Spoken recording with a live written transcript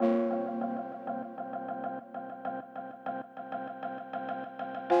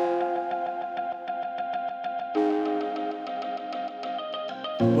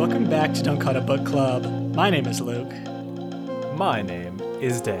Welcome back to Don't Cut a Book Club. My name is Luke. My name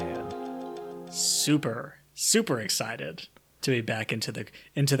is Dan. Super excited to be back into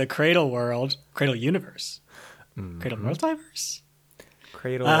the Cradle world, Cradle universe, Cradle multiverse.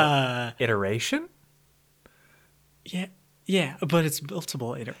 Cradle iteration? Yeah, but it's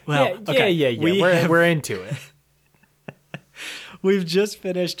multiple We're into it. We've just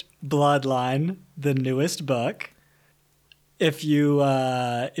finished Bloodline, the newest book. If you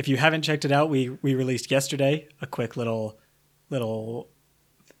haven't checked it out, we released yesterday a quick little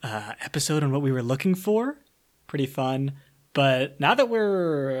episode on what we were looking for. Pretty fun. But now that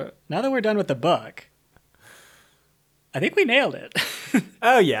we're done with the book, I think we nailed it.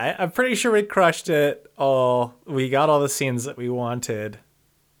 Oh yeah, I'm pretty sure we crushed it all. We got all the scenes that we wanted,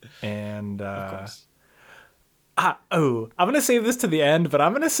 and Of course. I'm gonna save this to the end, but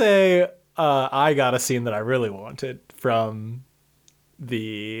I'm gonna say I got a scene that I really wanted from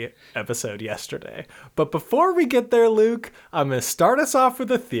the episode yesterday. But before we get there, Luke, I'm gonna start us off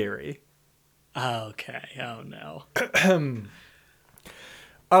with a theory. Okay. Oh no.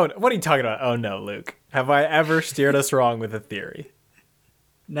 Oh, what are you talking about? Oh no, Luke. Have I ever steered us wrong with a theory?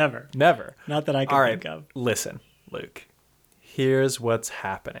 Never. Never. Not that I can All think right, of. listen, Luke. Here's what's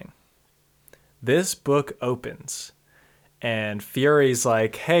happening. This book opens, and Fury's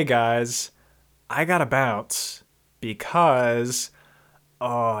like, hey guys, I gotta bounce because,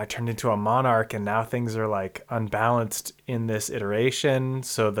 I turned into a monarch and now things are like unbalanced in this iteration.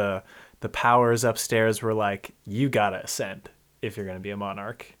 So the powers upstairs were like, you gotta ascend if you're gonna be a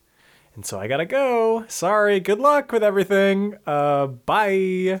monarch. And so I gotta go. Sorry, good luck with everything.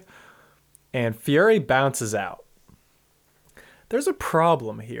 Bye. And Fury bounces out. There's a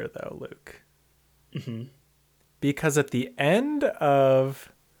problem here, though, Luke. Mm-hmm. Because at the end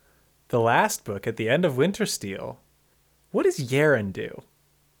of the last book, at the end of Wintersteel, what does Yaren do?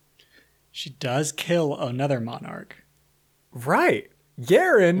 She does kill another monarch. Right. We're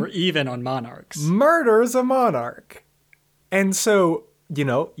Yaren even on monarchs. murders a monarch. And so,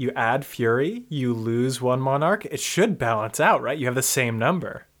 you add Fury, you lose one monarch. It should balance out, right? You have the same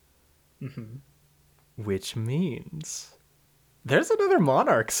number. Mm-hmm. Which means there's another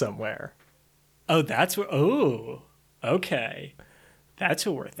monarch somewhere. Oh, that's what. Oh, okay. That's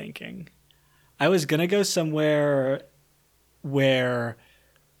what we're thinking. I was gonna go somewhere where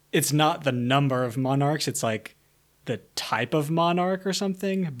it's not the number of monarchs; it's like the type of monarch or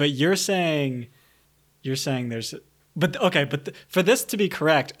something. But you're saying there's. But okay, for this to be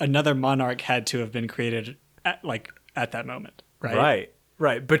correct, another monarch had to have been created at that moment, right?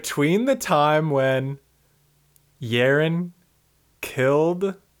 Right. Between the time when Yaren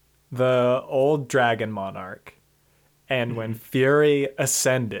killed the old dragon monarch and when Fury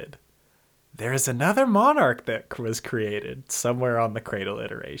ascended, there's another monarch that was created somewhere on the Cradle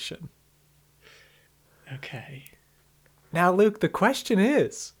iteration. Okay. Now, Luke, the question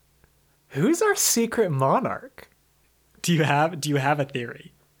is, who's our secret monarch? Do you have a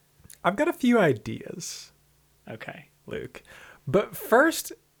theory? I've got a few ideas, Okay. Luke. But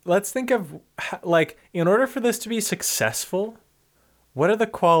first, let's think of, in order for this to be successful, what are the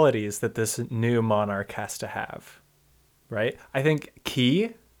qualities that this new monarch has to have, right? I think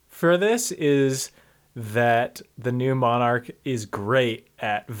key for this is that the new monarch is great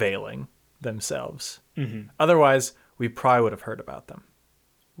at veiling themselves. Mm-hmm. Otherwise, we probably would have heard about them.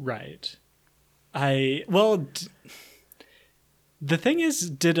 Right. The thing is,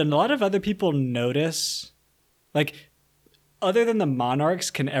 did a lot of other people notice, other than the monarchs,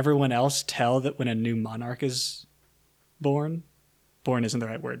 can everyone else tell that when a new monarch is born? Born isn't the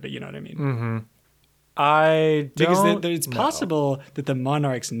right word, but you know what I mean. Mm-hmm. I don't Because it's know. possible that the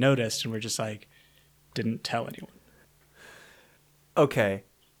monarchs noticed and were just didn't tell anyone. Okay,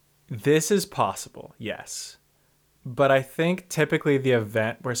 this is possible, yes. But I think typically the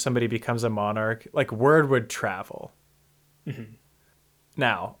event where somebody becomes a monarch, word would travel. Mm-hmm.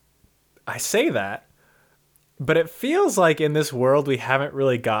 Now, I say that, but it feels like in this world we haven't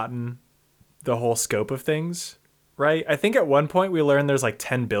really gotten the whole scope of things, right? I think at one point we learned there's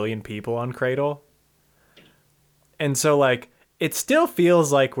 10 billion people on Cradle. And so it still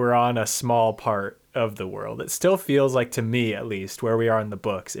feels like we're on a small part of the world. It still feels like, to me at least, where we are in the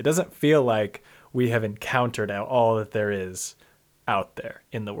books, it doesn't feel like we have encountered all that there is out there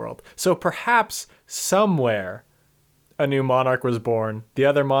in the world. So perhaps somewhere a new monarch was born. The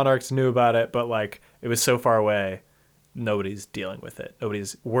other monarchs knew about it, but it was so far away, nobody's dealing with it.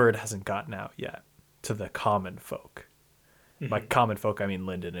 Word hasn't gotten out yet to the common folk. Mm-hmm. By common folk, I mean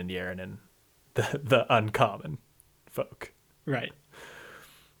Lyndon and Yaren and the uncommon folk. Right.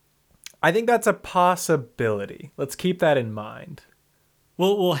 I think that's a possibility. Let's keep that in mind.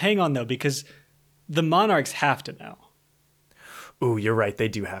 Well, hang on though, because the monarchs have to know, Ooh, you're right. They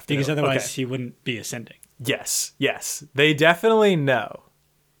do have to because know. otherwise Okay. he wouldn't be ascending. Yes. They definitely know.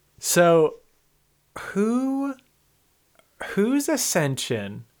 So whose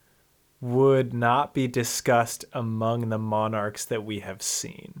ascension would not be discussed among the monarchs that we have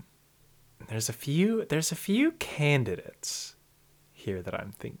seen? There's a few candidates here that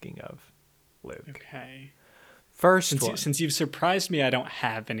I'm thinking of, Luke. Okay. First one. Since you've surprised me, I don't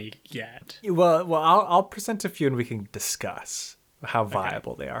have any yet. Well, I'll present a few and we can discuss how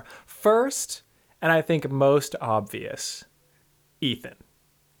viable they are. First, and I think most obvious, Ethan.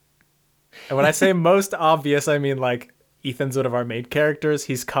 And when I say most obvious, I mean like Ethan's one of our main characters.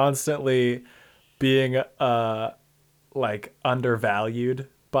 He's constantly being like undervalued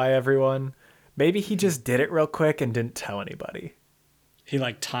by everyone. Maybe he just did it real quick and didn't tell anybody. He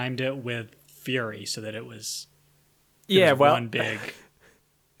like timed it with Fury so that it was one big.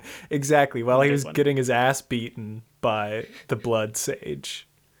 Exactly. While he was one. getting his ass beaten by the Blood Sage,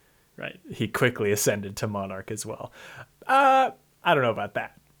 Right. he quickly ascended to Monarch as well. I don't know about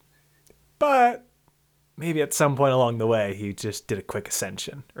that. But maybe at some point along the way, he just did a quick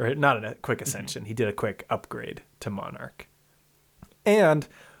ascension. Or not a quick ascension. He did a quick upgrade to Monarch. And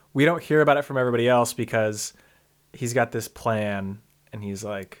we don't hear about it from everybody else because he's got this plan and he's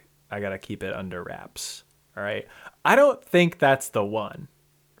like, I got to keep it under wraps. All right. I don't think that's the one.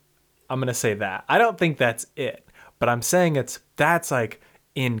 I'm going to say that. I don't think that's it. But I'm saying that's like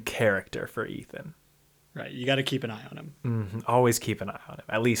in character for Ethan. Right. You got to keep an eye on him. Always keep an eye on him.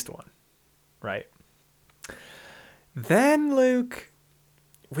 At least one. Right. Then, Luke,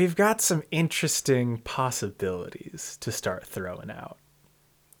 we've got some interesting possibilities to start throwing out.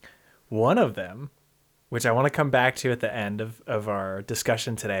 One of them, which I want to come back to at the end of our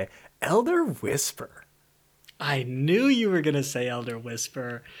discussion today, Elder Whisper. I knew you were going to say Elder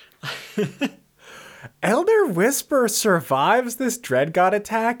Whisper. Elder Whisper survives this Dread God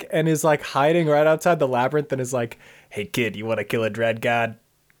attack and is like hiding right outside the labyrinth and is like, hey kid, you want to kill a Dread God?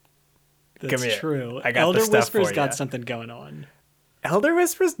 That's Come here. true. I got Elder the stuff Whisper's for got ya. something going on. Elder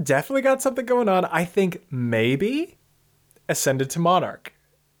Whisper's definitely got something going on. I think maybe ascended to Monarch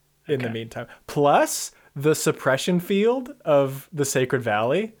in the meantime. Plus the suppression field of the Sacred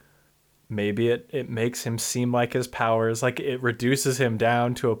Valley. Maybe it makes him seem like his powers, like it reduces him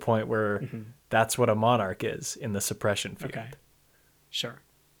down to a point where that's what a Monarch is in the suppression field. Okay. Sure.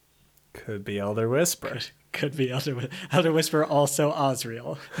 Could be Elder Whisper. Could be Elder Whisper, also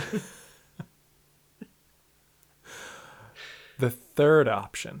Osriel. The third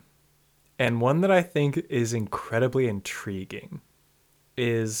option, and one that I think is incredibly intriguing,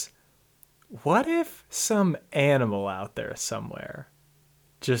 is what if some animal out there somewhere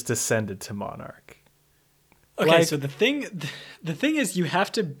just ascended to Monarch? Okay, Like- so the thing is you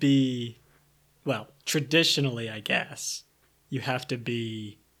have to be, well, traditionally, I guess, you have to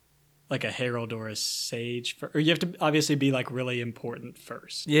be like a herald or a sage, or you have to obviously be like really important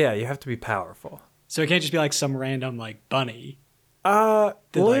first. Yeah, you have to be powerful. So it can't just be like some random like bunny that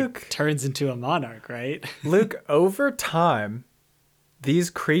Luke, like turns into a monarch, right? Luke, over time, these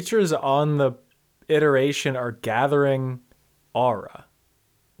creatures on the iteration are gathering aura.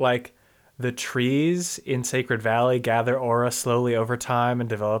 Like the trees in Sacred Valley gather aura slowly over time and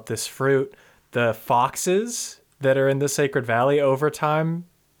develop this fruit. The foxes that are in the Sacred Valley over time,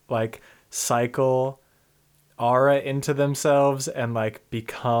 like cycle aura into themselves and like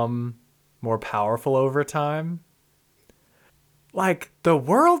become more powerful over time. Like, the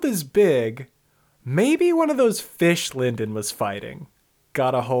world is big. Maybe one of those fish Lyndon was fighting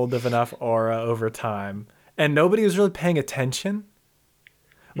got a hold of enough aura over time, and nobody was really paying attention.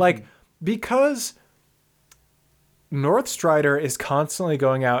 Like, because Northstrider is constantly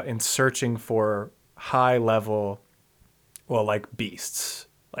going out and searching for high level, well, like beasts,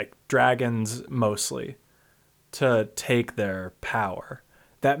 like dragons mostly, to take their power.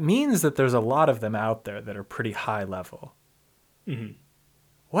 That means that there's a lot of them out there that are pretty high level.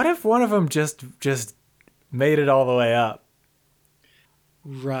 What if one of them just made it all the way up?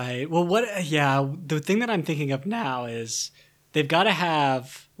 Right. Well, the thing that I'm thinking of now is they've got to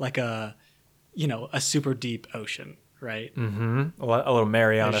have like a super deep ocean, right? A little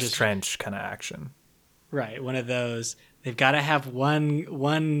Marianas just- Trench kind of action. Right. One of those. They've got to have one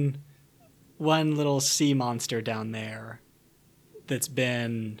little sea monster down there that's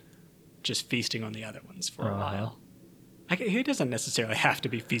been just feasting on the other ones for a while. He doesn't necessarily have to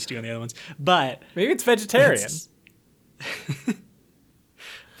be feasting on the other ones, but Maybe it's vegetarian.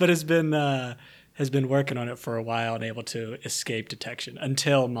 but has been working on it for a while and able to escape detection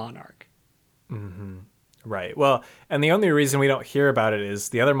until Monarch. Right. Well, and the only reason we don't hear about it is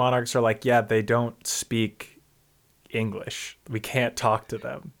the other monarchs are like, yeah, they don't speak English. We can't talk to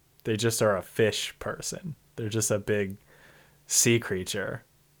them. They just are a fish person. They're just a big sea creature.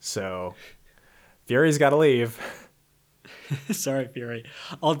 So Fury's got to leave. Sorry, Fury.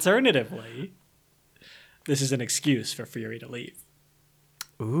 Alternatively, this is an excuse for Fury to leave.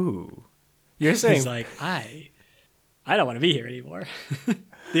 Ooh. You're saying He's like, I don't want to be here anymore.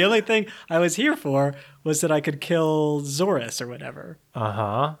 The only thing I was here for was that I could kill Zorus or whatever.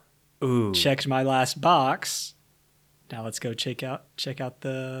 uh-huh. Ooh. Checked my last box. Now let's go check out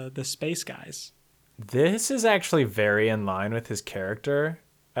the space guys. This is actually very in line with his character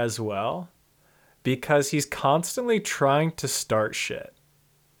as well, because he's constantly trying to start shit,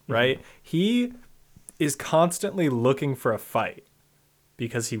 right? Mm-hmm. He is constantly looking for a fight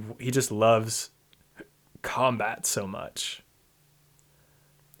because he just loves combat so much.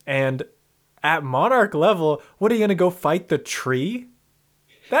 And at Monarch level, what are you going to go fight the tree?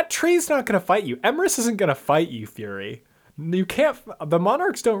 That tree's not going to fight you. Emrys isn't going to fight you, Fury. You can't. The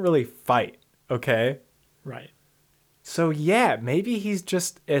Monarchs don't really fight, okay? Right. So yeah, maybe he's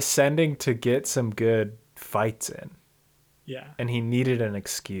just ascending to get some good fights in. Yeah. And he needed an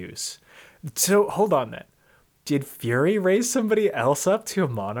excuse. So hold on then. Did Fury raise somebody else up to a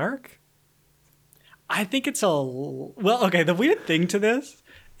Monarch? I think it's well, okay, the weird thing to this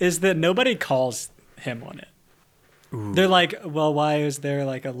is that nobody calls him on it. Ooh. They're like, well, why is there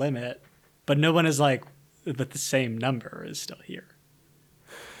like a limit? But no one is like, but the same number is still here.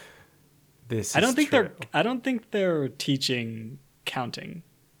 I don't think they're teaching counting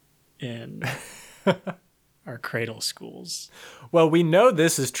in our cradle schools. Well, we know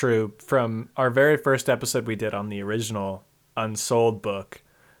this is true from our very first episode we did on the original Unsold book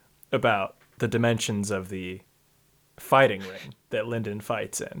about the dimensions of the fighting ring that Lyndon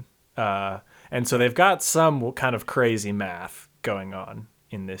fights in. And so they've got some kind of crazy math going on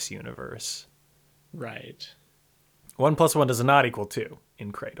in this universe. Right. 1 + 1 does not equal 2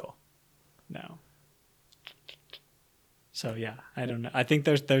 in Cradle. No. So yeah, I don't know. I think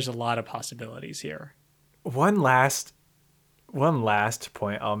there's a lot of possibilities here. One last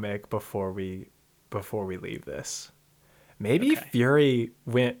point I'll make before we leave this. Maybe okay. Fury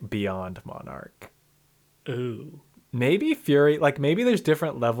went beyond Monarch. Ooh. Maybe Fury, like maybe there's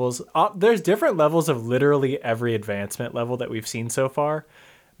different levels. There's different levels of literally every advancement level that we've seen so far.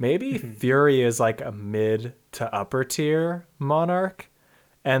 Maybe Fury is like a mid to upper tier Monarch.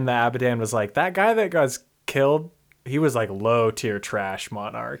 And the Abadan was like, that guy that got killed, he was like low tier trash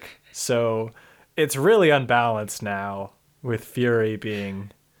Monarch. So it's really unbalanced now with Fury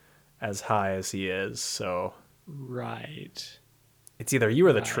being as high as he is. So right. It's either you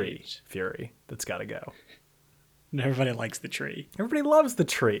or the tree, Fury, that's got to go. Everybody likes the tree. Everybody loves the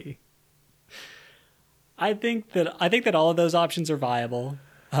tree. I think that all of those options are viable,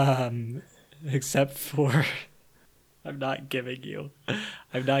 except for I'm not giving you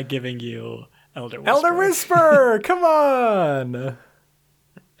Elder Whisper. Elder Whisper, come on. All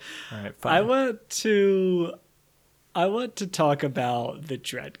right, fine. I want to talk about the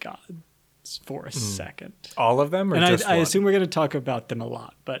Dread Gods for a second. All of them, or and just I one? assume we're going to talk about them a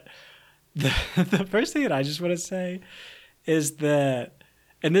lot, but the first thing that I just want to say is that,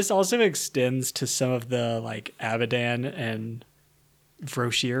 and this also extends to some of the like Abadan and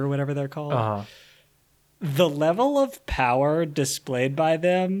Vroshir or whatever they're called. Uh-huh. The level of power displayed by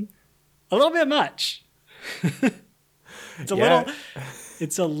them, a little bit much. It's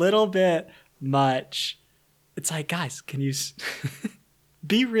a little bit much. It's like, guys, can you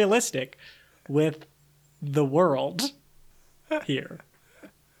be realistic with the world here?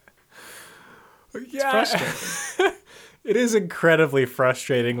 Yeah. It's frustrating. It is incredibly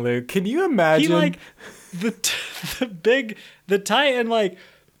frustrating, Luke. Can you imagine? He like the Titan like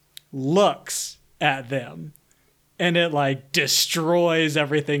looks at them and it like destroys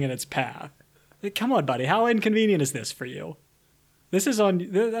everything in its path. Like, come on, buddy. How inconvenient is this for you? This is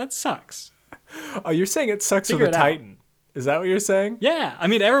that sucks. Oh, you're saying it sucks for the Titan. Is that what you're saying? Yeah. I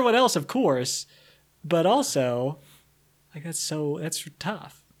mean, everyone else, of course, but also like that's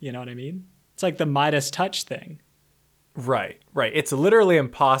tough. You know what I mean? It's like the Midas touch thing. Right. It's literally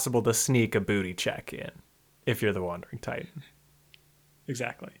impossible to sneak a booty check in if you're the Wandering Titan.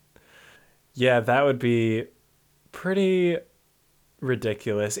 Exactly. Yeah, that would be pretty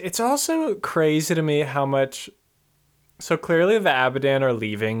ridiculous. It's also crazy to me how much... So clearly the Abadan are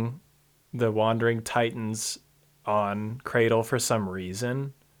leaving the Wandering Titans on Cradle for some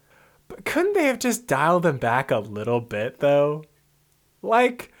reason. But couldn't they have just dialed them back a little bit, though?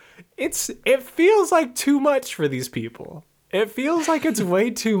 Like... It feels like too much for these people. It feels like it's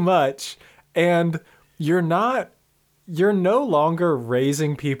way too much. And you're no longer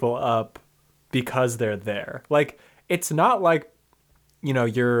raising people up because they're there. Like, it's not like,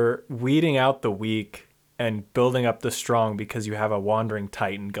 you're weeding out the weak and building up the strong because you have a wandering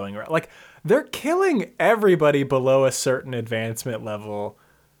titan going around. Like, they're killing everybody below a certain advancement level.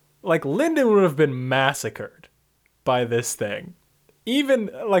 Like, Lyndon would have been massacred by this thing. Even,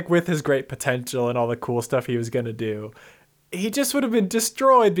 like, with his great potential and all the cool stuff he was going to do, he just would have been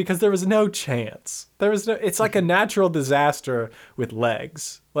destroyed because there was no chance. It's like a natural disaster with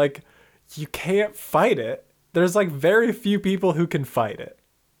legs. Like, you can't fight it. There's, like, very few people who can fight it.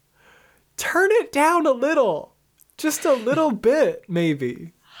 Turn it down a little. Just a little bit,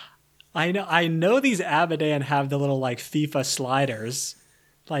 maybe. I know these Abadan have the little, like, FIFA sliders.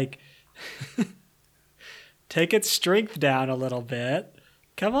 Like, take its strength down a little bit.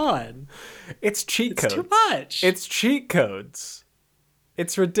 Come on. It's cheat codes. It's too much. It's cheat codes.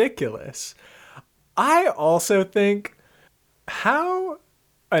 It's ridiculous. I also think, how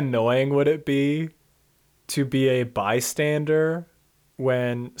annoying would it be to be a bystander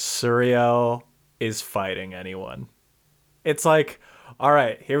when Suriel is fighting anyone? It's like, all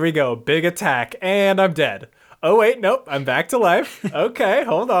right, here we go. Big attack, and I'm dead. Oh, wait, nope, I'm back to life. Okay,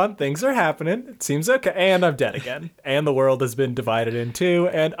 hold on. Things are happening. It seems okay. And I'm dead again. And the world has been divided in two.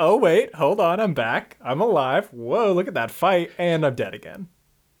 And oh, wait, hold on. I'm back. I'm alive. Whoa, look at that fight. And I'm dead again.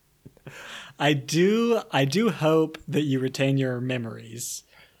 I do hope that you retain your memories.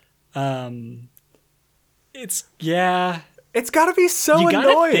 It's got to be so you annoying.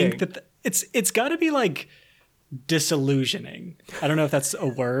 gotta think that it's got to be like disillusioning. I don't know if that's a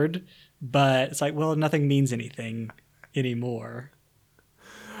word, but it's like, well, nothing means anything anymore.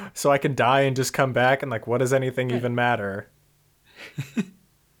 So I can die and just come back, and like, what does anything even matter?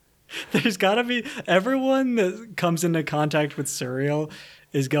 There's got to be, everyone that comes into contact with Suriel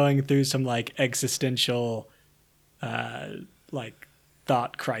is going through some like existential like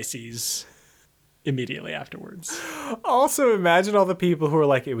thought crises immediately afterwards. Also, imagine all the people who are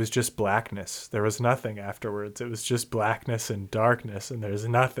like, it was just blackness. There was nothing afterwards. It was just blackness and darkness, and there's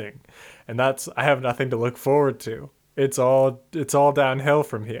nothing. And I have nothing to look forward to. It's all downhill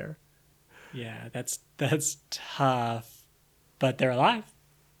from here. Yeah, that's tough. But they're alive.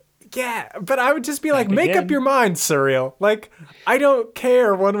 Yeah, but I would just be like, make up your mind, Suriel. Like, I don't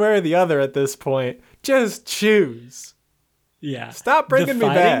care one way or the other at this point. Just choose. Yeah. Stop bringing me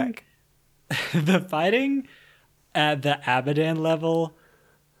back. The fighting at the Abadan level,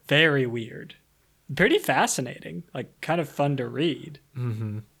 very weird. Pretty fascinating. Like, kind of fun to read.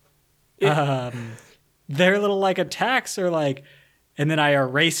 Mm-hmm. Their little, like, attacks are like, and then I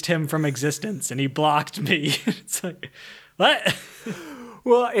erased him from existence and he blocked me. It's like, what?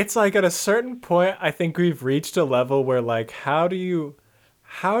 Well, it's like at a certain point, I think we've reached a level where, like, how do you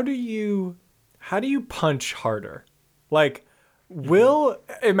punch harder? Like,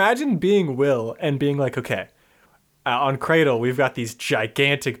 imagine being Will and being like, okay, on Cradle, we've got these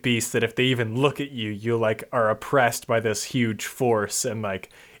gigantic beasts that if they even look at you, you like are oppressed by this huge force and like,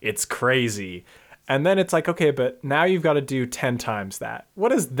 it's crazy. And then it's like, okay, but now you've got to do 10 times that. What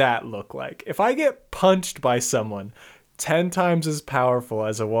does that look like? If I get punched by someone 10 times as powerful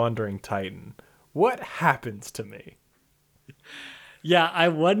as a Wandering Titan, what happens to me? Yeah, I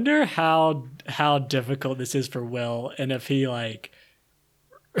wonder how difficult this is for Will, and if he like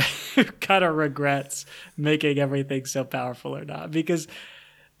kind of regrets making everything so powerful or not, because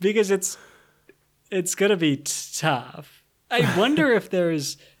it's gonna be tough. I wonder if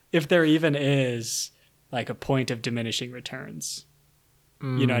there even is like a point of diminishing returns.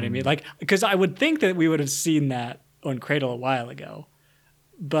 You know what I mean? Like, because I would think that we would have seen that on Cradle a while ago,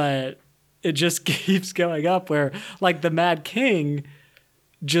 but it just keeps going up where like the Mad King,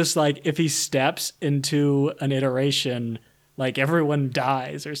 just like if he steps into an iteration, like everyone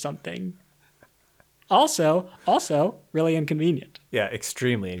dies or something. Also really inconvenient. Yeah,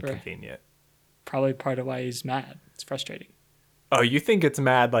 extremely inconvenient. Probably part of why he's mad. It's frustrating. Oh, you think it's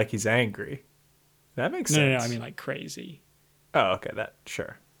mad like he's angry? That makes sense. No, I mean like crazy. Oh, okay,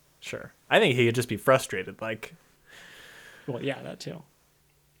 sure. I think he could just be frustrated, like. Well, yeah, that too.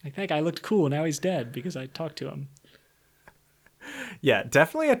 Like, that guy looked cool. Now he's dead because I talked to him. Yeah,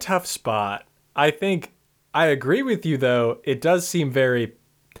 definitely a tough spot. I think I agree with you, though. It does still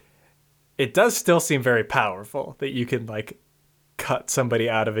seem very powerful that you can, like, cut somebody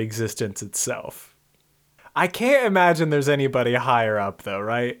out of existence itself. I can't imagine there's anybody higher up, though,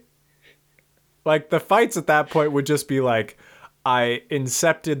 right? Like, the fights at that point would just be like, I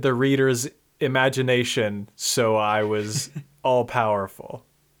incepted the reader's imagination, so I was all powerful.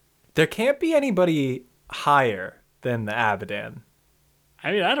 There can't be anybody higher than the Abadan.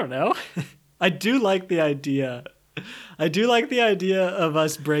 I mean, I don't know. I do like the idea. I do like the idea of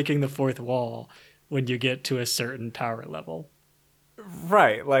us breaking the fourth wall when you get to a certain power level.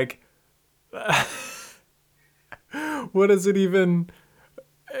 Right, like what is it even?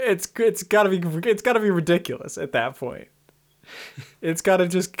 It's got to be ridiculous at that point. It's got to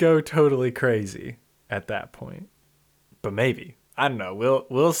just go totally crazy at that point. But maybe, I don't know.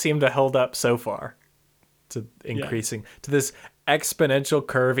 We'll seem to hold up so far to increasing to this exponential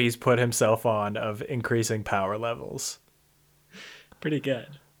curve he's put himself on of increasing power levels. Pretty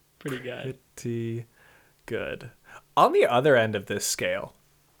good. Pretty good. On the other end of this scale,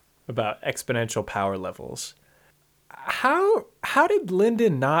 about exponential power levels, how did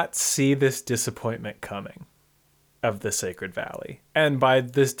Lyndon not see this disappointment coming of the Sacred Valley? And by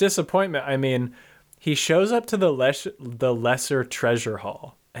this disappointment, I mean he shows up to the lesser treasure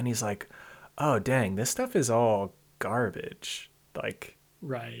hall and he's like, "Oh dang, this stuff is all garbage. Like,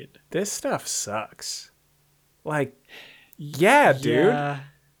 right. This stuff sucks." Like, yeah, dude. Yeah.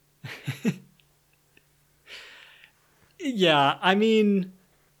 Yeah, I mean,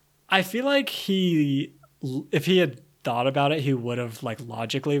 I feel like if he had thought about it, he would have like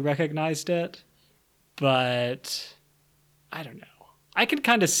logically recognized it. But I don't know. I could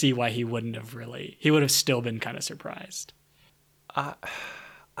kind of see why he would have still been kind of surprised.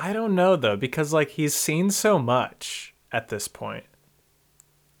 I don't know though, because like he's seen so much at this point.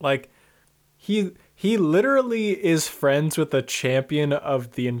 Like he literally is friends with a champion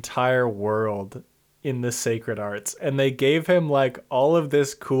of the entire world in the sacred arts, and they gave him like all of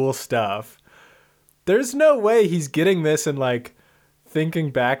this cool stuff. There's no way he's getting this and like thinking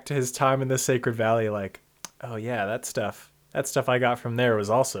back to his time in the Sacred Valley like, "Oh yeah, that stuff I got from there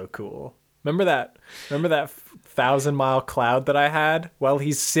was also cool. Remember that 1,000-mile cloud that I had?" While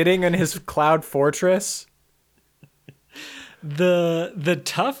he's sitting in his cloud fortress. The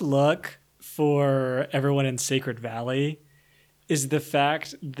tough look for everyone in Sacred Valley is the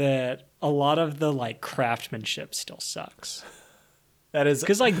fact that a lot of the like craftsmanship still sucks. That is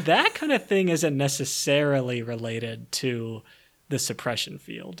because like that kind of thing isn't necessarily related to the suppression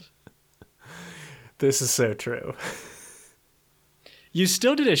field. This is so true. You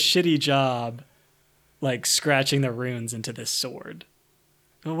still did a shitty job like scratching the runes into this sword.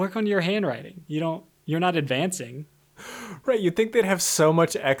 Well, work on your handwriting. You're not advancing. Right, you'd think they'd have so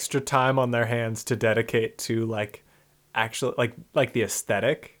much extra time on their hands to dedicate to like actually like the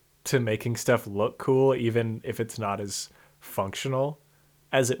aesthetic, to making stuff look cool even if it's not as functional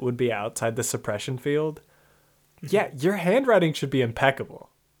as it would be outside the suppression field. Yeah, your handwriting should be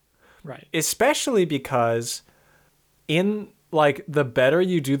impeccable. Right. Especially because in like the better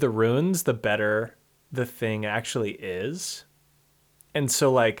you do the runes, the better the thing actually is. And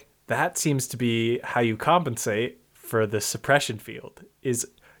so like that seems to be how you compensate for the suppression field, is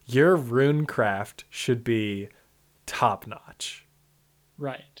your rune craft should be top notch.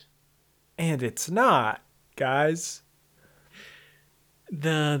 Right. And it's not, guys.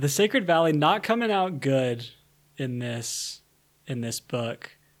 The Sacred Valley not coming out good in this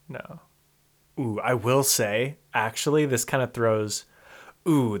book. No. Ooh, I will say, actually, this kind of throws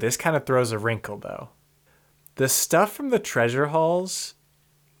a wrinkle, though. The stuff from the treasure halls,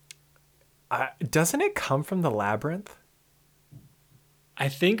 doesn't it come from the labyrinth? I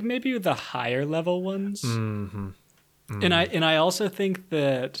think maybe the higher level ones. Mm-hmm. Mm-hmm. And I also think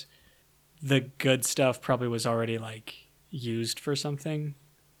that the good stuff probably was already like used for something.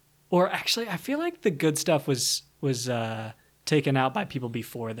 Or actually, I feel like the good stuff was taken out by people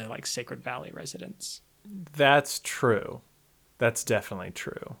before the like Sacred Valley residents. That's true. That's definitely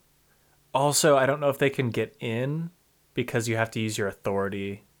true. Also, I don't know if they can get in because you have to use your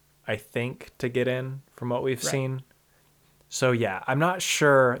authority, I think, to get in from what we've seen. So yeah, I'm not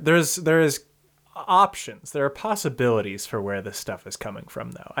sure. There is options. There are possibilities for where this stuff is coming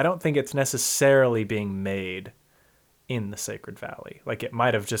from, though. I don't think it's necessarily being made in the Sacred Valley. Like it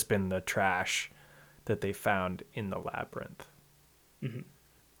might have just been the trash that they found in the labyrinth. Mm-hmm.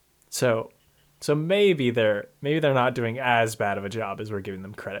 So maybe they're not doing as bad of a job as we're giving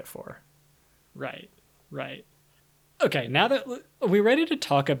them credit for. Right. Okay, now that are we ready to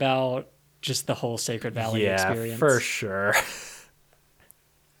talk about just the whole Sacred Valley experience? Yeah, for sure.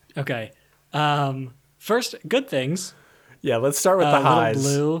 Okay. First, good things. Yeah, let's start with the highs.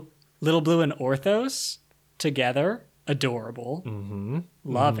 Little Blue and Orthos together, adorable. Mm-hmm.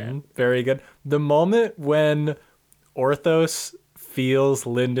 Love it. Very good. The moment when Orthos feels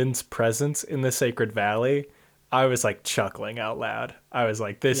Lyndon's presence in the Sacred Valley, I was like chuckling out loud. I was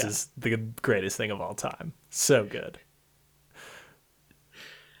like, this is the greatest thing of all time. So good.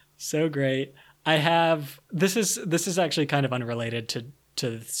 So great. I have this is actually kind of unrelated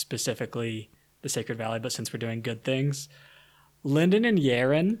to specifically the Sacred Valley, but since we're doing good things, Lyndon and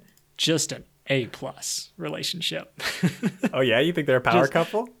Yaren, just an A+ relationship. Oh yeah, you think they're a power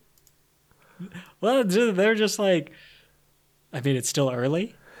couple? Well, they're just like, I mean, it's still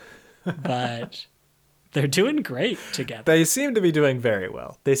early, but they're doing great together. They seem to be doing very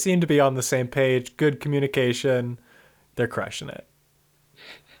well. They seem to be on the same page, good communication. They're crushing it.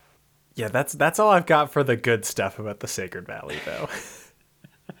 Yeah, that's all I've got for the good stuff about the Sacred Valley, though.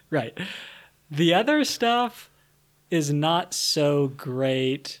 Right. The other stuff is not so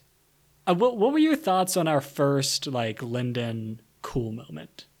great. What were your thoughts on our first, like, Lyndon cool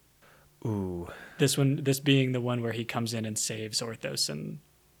moment? Ooh. This being the one where he comes in and saves Orthos and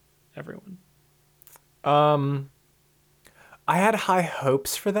everyone. I had high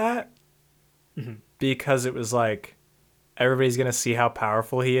hopes for that because it was like everybody's going to see how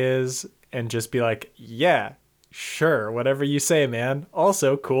powerful he is and just be like, yeah, sure, whatever you say, man.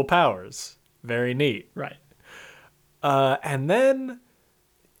 Also, cool powers. Very neat. Right. And then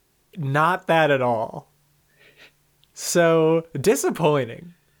not that at all. So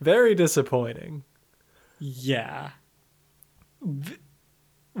disappointing. Very disappointing. Yeah.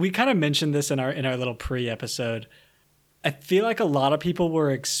 We kind of mentioned this in our little pre-episode. I feel like a lot of people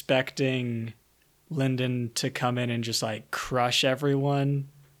were expecting Lyndon to come in and just like crush everyone.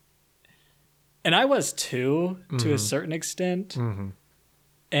 And I was too, to a certain extent.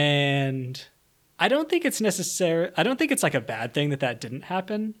 And I don't think it's necessary. I don't think it's like a bad thing that didn't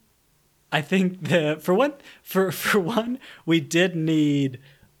happen. I think that for one, we did need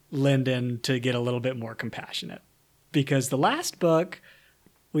Lyndon to get a little bit more compassionate, because the last book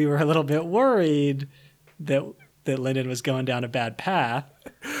we were a little bit worried that Lyndon was going down a bad path.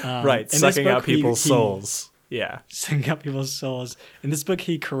 Right, sucking out people's souls. Yeah. Sucking out people's souls. In this book,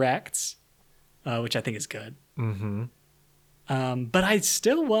 he corrects, which I think is good. But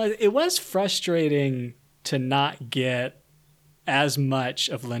it was frustrating to not get as much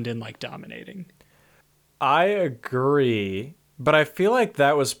of Lyndon like dominating. I agree, but I feel like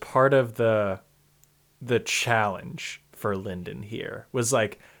that was part of the challenge for Lyndon here. Was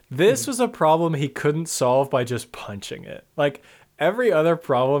like, this was a problem he couldn't solve by just punching it. Like every other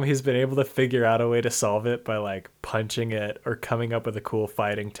problem, he's been able to figure out a way to solve it by like punching it or coming up with a cool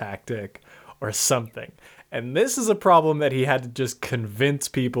fighting tactic or something. And this is a problem that he had to just convince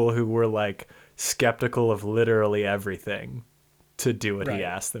people who were like skeptical of literally everything to do what he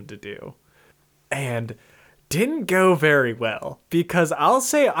asked them to do. And didn't go very well, because I'll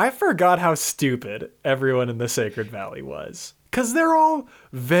say I forgot how stupid everyone in the Sacred Valley was. Because they're all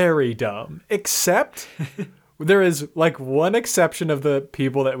very dumb, except there is like one exception of the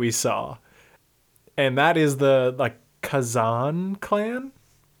people that we saw. And that is the like Kazan clan.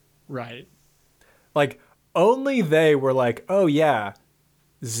 Right. Like only they were like, oh yeah,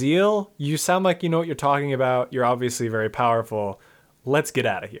 Zeal, you sound like you know what you're talking about. You're obviously very powerful. Let's get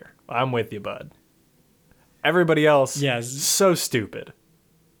out of here. I'm with you, bud. Everybody else, so stupid.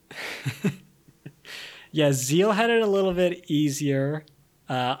 Yeah, Zeal had it a little bit easier.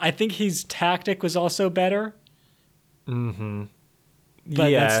 I think his tactic was also better. But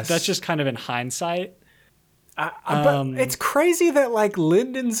that's just kind of in hindsight. But it's crazy that like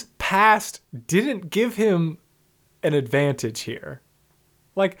Lyndon's past didn't give him an advantage here.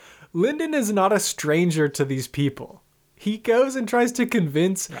 Like Lyndon is not a stranger to these people. He goes and tries to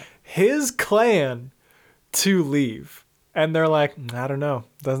convince his clan to leave, and they're like, I don't know,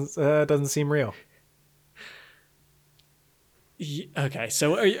 doesn't seem real. Okay,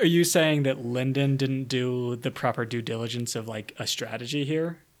 so are you saying that Lyndon didn't do the proper due diligence of like a strategy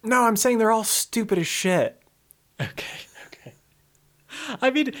here? No, I'm saying they're all stupid as shit. Okay. I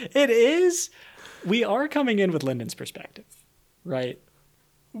mean, it is. We are coming in with Lyndon's perspective, right?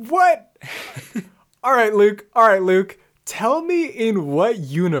 What? All right, Luke. Tell me in what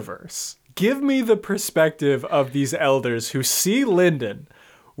universe. Give me the perspective of these elders who see Lyndon,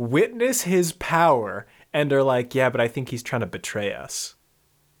 witness his power, and are like, yeah, but I think he's trying to betray us.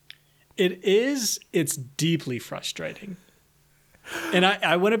 It's deeply frustrating. And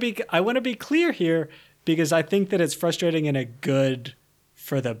I want to be clear here, because I think that it's frustrating in a good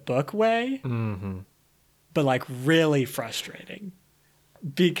for the book way, but like really frustrating,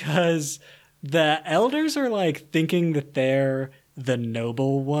 because the elders are like thinking that they're the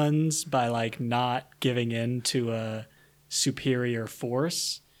noble ones by like not giving in to a superior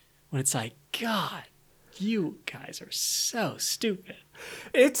force, when it's like, God, you guys are so stupid.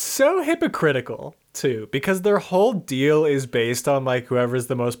 It's so hypocritical too, because their whole deal is based on like whoever's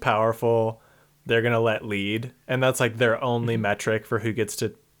the most powerful, they're gonna let lead, and that's like their only metric for who gets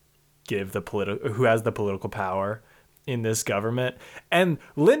to give who has the political power. in this government. And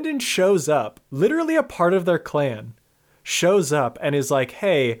Lyndon shows up, literally a part of their clan, shows up and is like,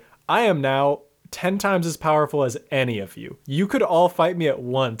 hey, I am now 10 times as powerful as any of you. You could all fight me at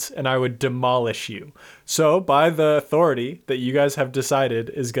once and I would demolish you. So by the authority that you guys have decided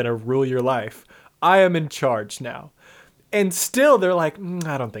is going to rule your life, I am in charge now. And still they're like,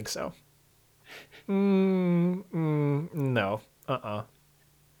 I don't think so. No.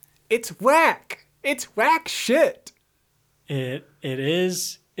 It's whack. It's whack shit. It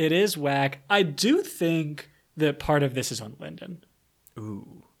is whack. I do think that part of this is on Lyndon.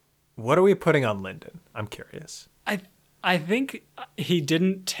 Ooh. What are we putting on Lyndon? I'm curious. I think he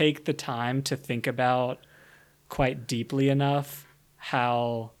didn't take the time to think about quite deeply enough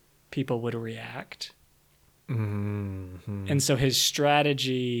how people would react. Mm-hmm. And so his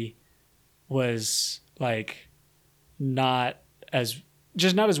strategy was like not as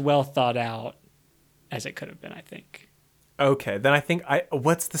well thought out as it could have been, I think. Okay, then I think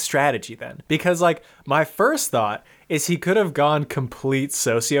what's the strategy then? Because like my first thought is he could have gone complete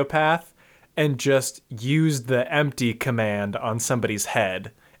sociopath and just used the empty command on somebody's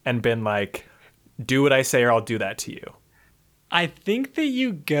head and been like, do what I say or I'll do that to you. I think that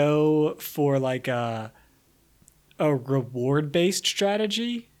you go for like a reward-based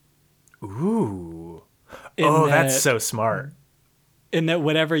strategy. Ooh. That's so smart. In that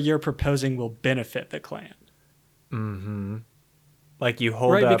whatever you're proposing will benefit the clan. Mm-hmm. Like you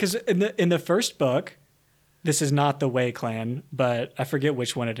hold right, up... because in the first book, this is not the Wei clan, but I forget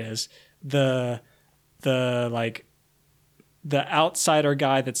which one it is. The outsider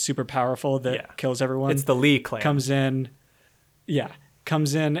guy that's super powerful that kills everyone. It's the Li clan. Comes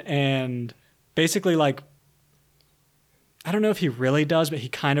in and basically like, I don't know if he really does, but he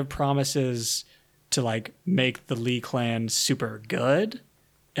kind of promises to like make the Li clan super good,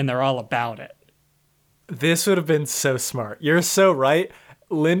 and they're all about it. This would have been so smart. You're so right.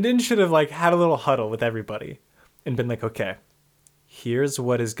 Lyndon should have like had a little huddle with everybody and been like, okay, here's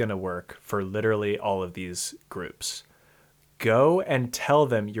what is going to work for literally all of these groups. Go and tell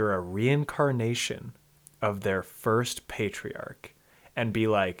them you're a reincarnation of their first patriarch and be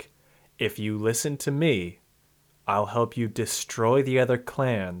like, if you listen to me, I'll help you destroy the other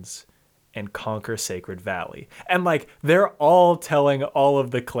clans and conquer Sacred Valley. And like, they're all telling all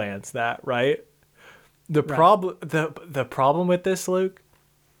of the clans that, right? The problem with this, Luke,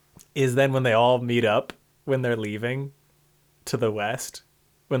 is then when they all meet up, when they're leaving to the west,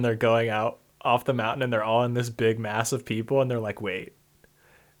 when they're going out off the mountain and they're all in this big mass of people and they're like, wait,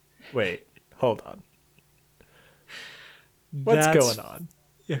 hold on. What's going on?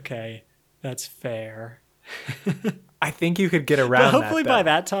 Okay, that's fair. I think you could get around but hopefully by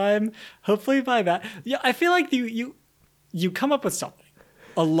that, yeah, I feel like you come up with something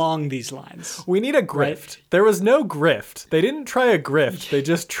along these lines. We need a grift. Right? There was no grift. They didn't try a grift. They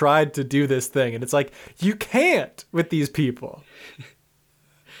just tried to do this thing. And it's like, you can't with these people.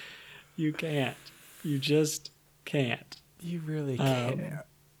 You can't. You just can't. You really can't.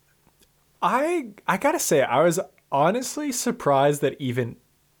 I gotta say, I was honestly surprised that even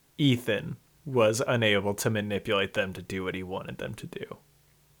Ethan was unable to manipulate them to do what he wanted them to do.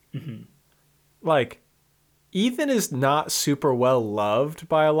 Mm-hmm. Like, Ethan is not super well loved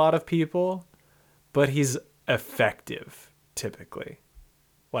by a lot of people, but he's effective, typically.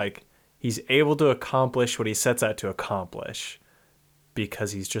 Like, he's able to accomplish what he sets out to accomplish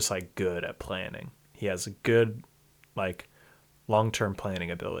because he's just, like, good at planning. He has good, like, long-term planning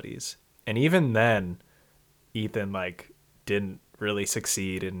abilities. And even then, Ethan, like, didn't really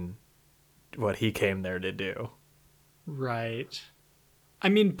succeed in what he came there to do. Right. I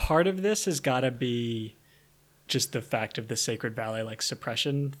mean, part of this has got to be just the fact of the Sacred Valley like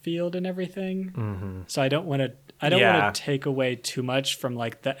suppression field and everything. Mm-hmm. So I don't want to take away too much from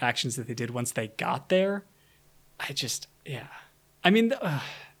like the actions that they did once they got there. I mean,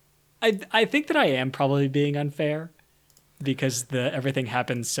 I think that I am probably being unfair because everything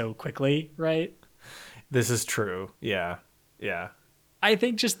happens so quickly, right? This is true. Yeah. Yeah. I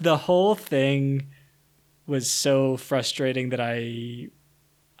think just the whole thing was so frustrating that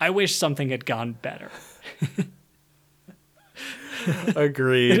I wish something had gone better.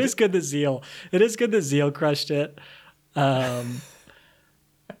 Agreed. It is good that Zeal crushed it.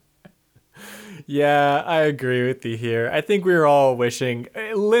 Yeah, I agree with you here. I think we were all wishing,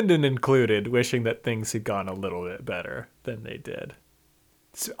 Lyndon included, wishing that things had gone a little bit better than they did.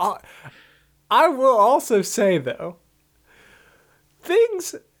 So, I will also say, though,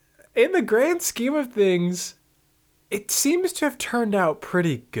 things, in the grand scheme of things, it seems to have turned out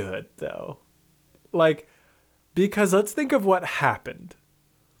pretty good, though. Like, because let's think of what happened.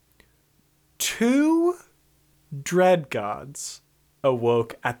 2 dread gods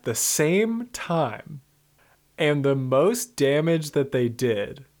awoke at the same time, and the most damage that they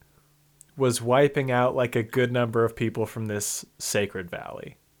did was wiping out like a good number of people from this sacred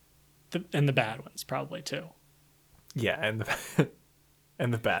valley. And the bad ones probably too. Yeah,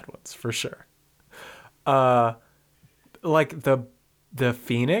 and the bad ones for sure. Like the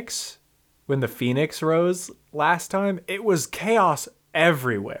Phoenix, when the Phoenix rose last time, it was chaos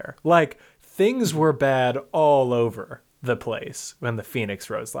everywhere. Like things were bad all over the place when the Phoenix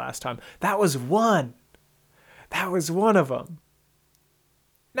rose last time. That was one. That was one of them.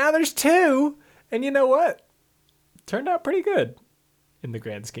 Now there's two, and you know what? Turned out pretty good in the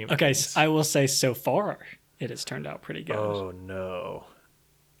grand scheme of Okay, things. I will say so far it has turned out pretty good. Oh no.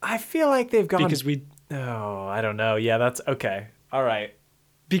 I feel like they've gone Because Oh, I don't know. Yeah, that's okay. All right.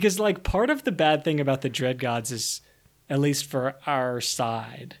 Because like part of the bad thing about the dread gods is, at least for our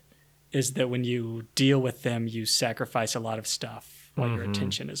side, is that when you deal with them, you sacrifice a lot of stuff while your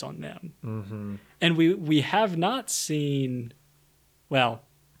attention is on them. Mm-hmm. And we have not seen, well,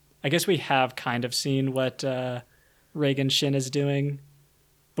 I guess we have kind of seen what Reagan Shin is doing,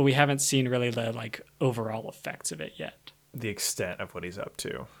 but we haven't seen really the like overall effects of it yet. The extent of what he's up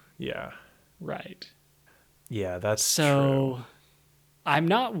to. Yeah. Right. Yeah, that's So true. I'm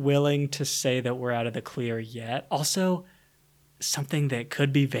not willing to say that we're out of the clear yet. Also, something that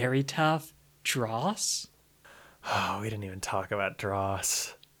could be very tough, Dross. Oh, we didn't even talk about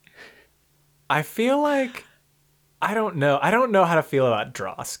Dross. I feel like I don't know. I don't know how to feel about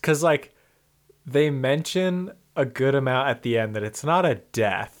Dross cuz like they mention a good amount at the end that it's not a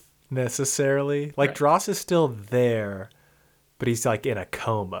death necessarily. Like Right. Dross is still there, but he's like in a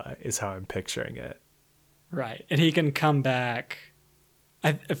coma is how I'm picturing it. Right. And he can come back.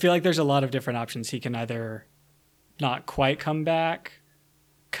 I feel like there's a lot of different options. He can either not quite come back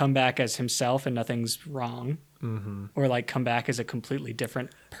as himself and nothing's wrong, or like come back as a completely different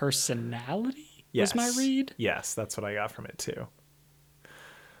personality, was my read. Yes, that's what I got from it too.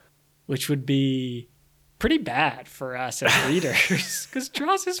 Which would be pretty bad for us as readers because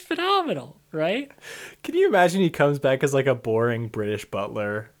Dross is phenomenal, right? Can you imagine he comes back as like a boring British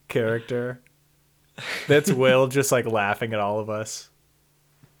butler character? That's Will just like laughing at all of us.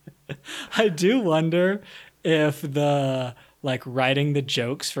 I do wonder if the like writing the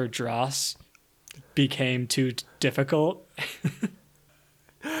jokes for Dross became too difficult.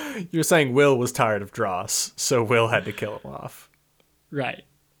 You're saying Will was tired of Dross, so Will had to kill him off. Right.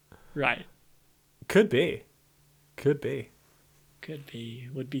 Could be. Could be. Could be.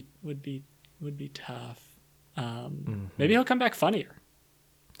 Would be tough. Maybe he'll come back funnier.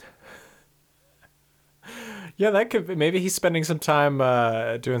 Yeah, that could be. Maybe he's spending some time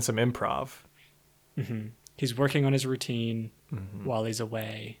doing some improv. He's working on his routine while he's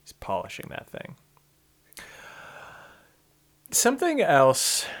away. He's polishing that thing. Something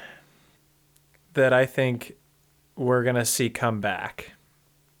else that I think we're going to see come back.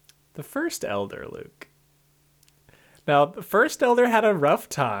 The First Elder, Luke. Now, the First Elder had a rough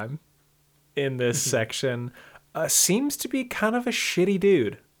time in this section. Seems to be kind of a shitty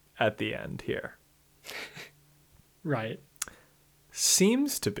dude at the end here. Right.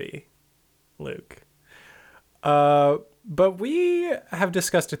 Seems to be, Luke. But we have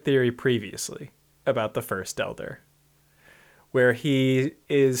discussed a theory previously about the First Elder, where he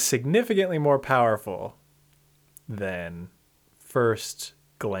is significantly more powerful than first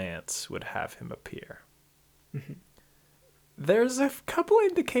glance would have him appear. There's a couple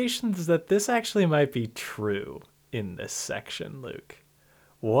indications that this actually might be true in this section, Luke.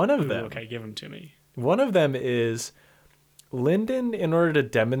 One of them. Okay, give him to me. One of them is Lyndon, in order to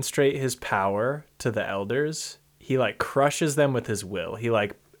demonstrate his power to the elders, he like crushes them with his will. He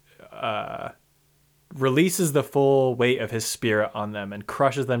like releases the full weight of his spirit on them and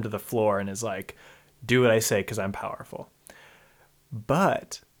crushes them to the floor and is like, do what I say because I'm powerful.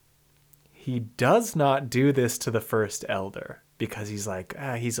 But he does not do this to the First Elder because he's like,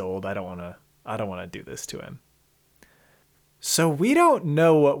 he's old. I don't want to do this to him. So we don't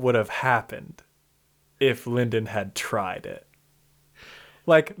know what would have happened if Lyndon had tried it.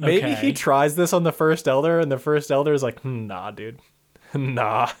 Like, maybe he tries this on the First Elder, and the First Elder is like, nah, dude.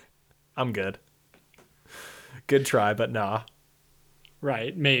 Nah, I'm good. Good try, but nah.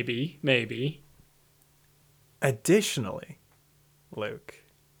 Right, maybe. Additionally, Luke,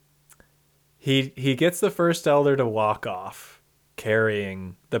 he gets the First Elder to walk off,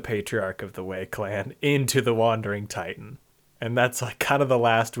 carrying the Patriarch of the Way clan into the Wandering Titan. And that's like kind of the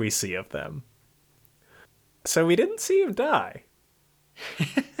last we see of them. So we didn't see him die.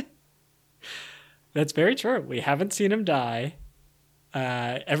 That's very true. We haven't seen him die.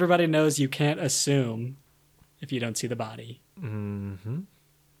 Everybody knows you can't assume if you don't see the body.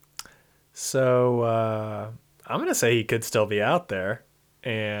 So I'm going to say he could still be out there.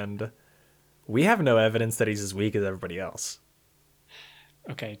 And we have no evidence that he's as weak as everybody else.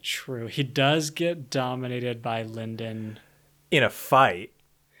 Okay, true. He does get dominated by Lyndon. In a fight.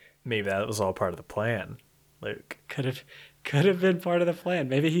 Maybe that was all part of the plan, Luke. Could have been part of the plan.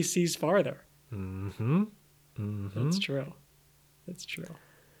 Maybe he sees farther. That's true. That's true.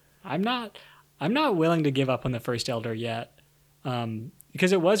 I'm not willing to give up on the first elder yet.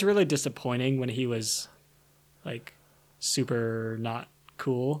 Because it was really disappointing when he was like super not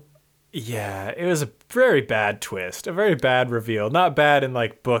cool. Yeah, it was a very bad twist, a very bad reveal. Not bad in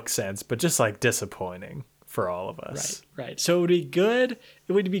like book sense, but just like disappointing for all of us. Right. So it would be good.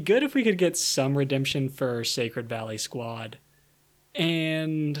 It would be good if we could get some redemption for Sacred Valley Squad.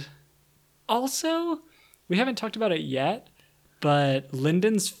 And also, we haven't talked about it yet, but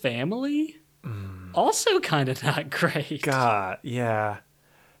Lyndon's family also kind of not great. God, yeah.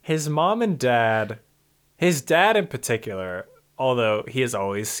 His mom and dad, his dad in particular, although he has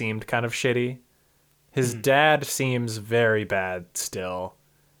always seemed kind of shitty, his dad seems very bad still.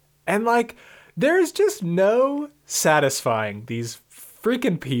 And like, there's just no satisfying these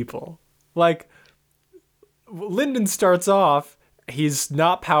freaking people. Like, Lyndon starts off, he's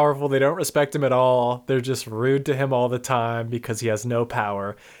not powerful. They don't respect him at all. They're just rude to him all the time because he has no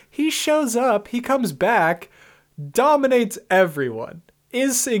power. He shows up, he comes back, dominates everyone,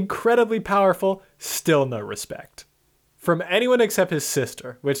 is incredibly powerful, still no respect. From anyone except his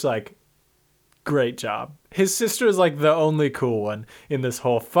sister, which, like, great job. His sister is, like, the only cool one in this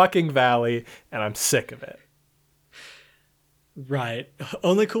whole fucking valley, and I'm sick of it. Right.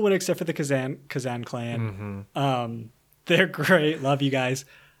 Only cool one except for the Kazan clan. They're great. Love you guys.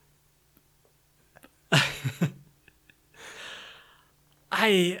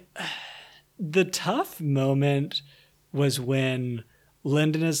 The tough moment was when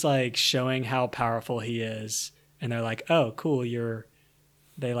Lyndon is like showing how powerful he is, and they're like, "Oh, cool,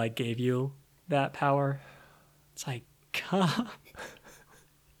 they like gave you that power." It's like, come.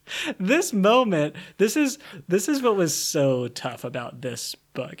 This moment, this is what was so tough about this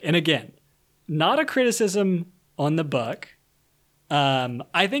book. And again, not a criticism on the book.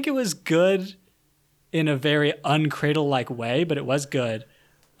 I think it was good in a very uncradle-like way, but it was good.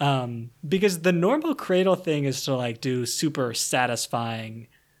 Because the normal cradle thing is to like do super satisfying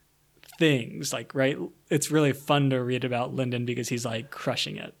things, like, right? It's really fun to read about Lyndon because he's like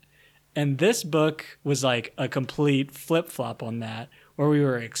crushing it. And this book was like a complete flip-flop on that, where we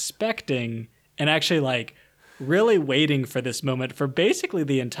were expecting and actually like really waiting for this moment for basically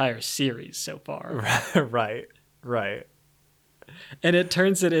the entire series so far. Right. And it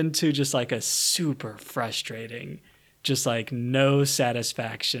turns it into just like a super frustrating, just like no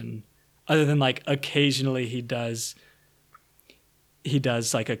satisfaction other than like occasionally he does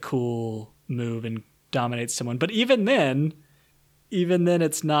like a cool move and dominates someone. But even then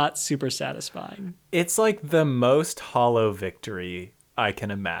it's not super satisfying. It's like the most hollow victory I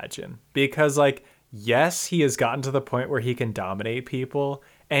can imagine, because like, yes, he has gotten to the point where he can dominate people,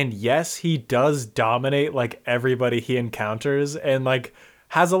 and yes, he does dominate like everybody he encounters and like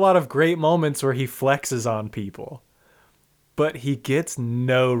has a lot of great moments where he flexes on people, but he gets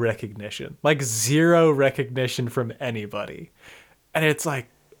no recognition, like zero recognition from anybody. And it's like,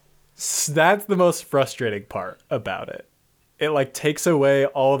 that's the most frustrating part about it. It like takes away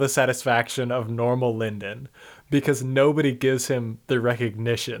all the satisfaction of normal Lyndon because nobody gives him the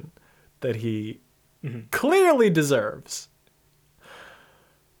recognition that he clearly deserves.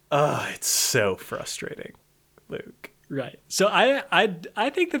 It's so frustrating, Luke. Right. So I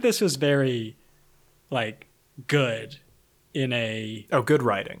think that this was very like good in a good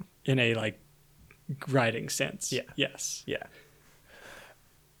writing. In a like writing sense. Yeah. Yes. Yeah.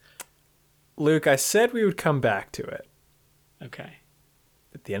 Luke, I said we would come back to it. Okay.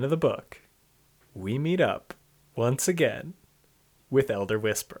 At the end of the book, we meet up once again with Elder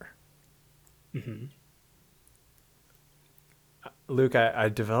Whisper. Luke, I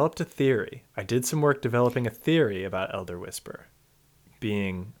developed a theory. I did some work developing a theory about Elder Whisper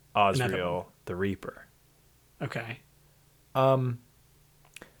being Osriel the Reaper. Okay.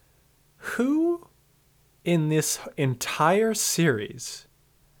 Who in this entire series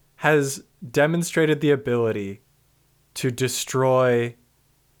has demonstrated the ability to destroy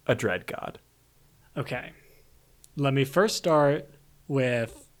a dread god? Okay. Let me first start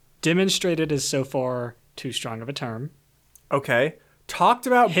with demonstrated is so far too strong of a term. Okay. Talked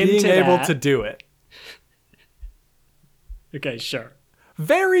about being able to do it. Okay, sure.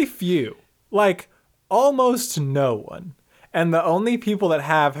 Very few. Like, almost no one. And the only people that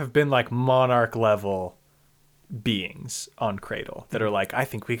have been like monarch level beings on Cradle that are like, I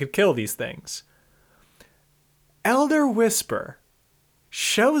think we could kill these things. Elder Whisper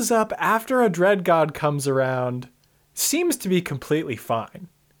shows up after a Dread God comes around, seems to be completely fine,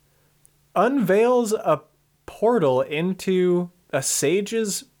 unveils a portal into a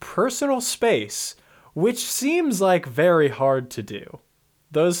sage's personal space, which seems like very hard to do.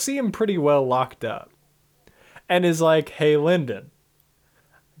 Those seem pretty well locked up. And is like, hey, Lyndon,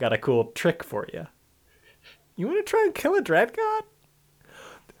 got a cool trick for you. You want to try and kill a Dread God?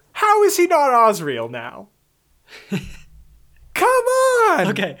 How is he not Osriel now? Come on!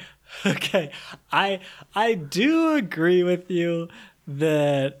 Okay. I do agree with you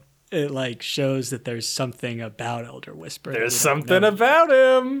that it like shows that there's something about Elder Whisper. There's something about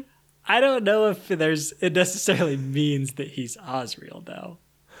him. I don't know if it necessarily means that he's Osriel though.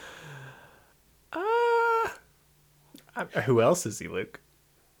 Who else is he, Luke?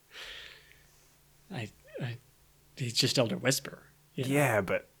 He's just Elder Whisper. You know? Yeah,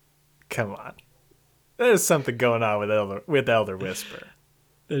 but come on. There's something going on with Elder Whisper.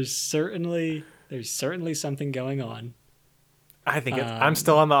 There's certainly something going on. I think I'm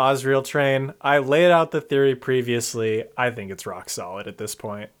still on the Osriel train. I laid out the theory previously. I think it's rock solid at this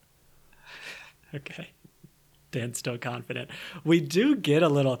point. Okay. Dan's still confident. We do get a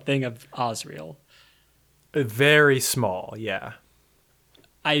little thing of Osriel. Very small, yeah.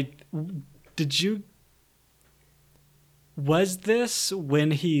 Was this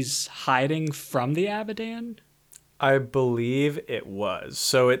when he's hiding from the Abadan? I believe it was.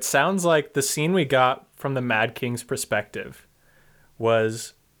 So it sounds like the scene we got from the Mad King's perspective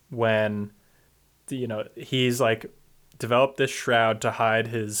was when, he's like developed this shroud to hide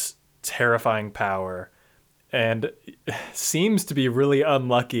his terrifying power and seems to be really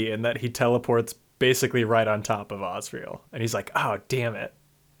unlucky in that he teleports basically right on top of Osriel. And he's like, oh, damn it.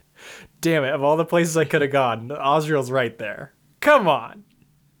 Damn it. Of all the places I could have gone, Osriel's right there. Come on.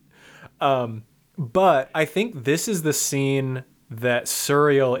 But I think this is the scene that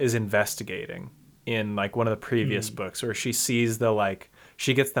Suriel is investigating in like one of the previous books where she sees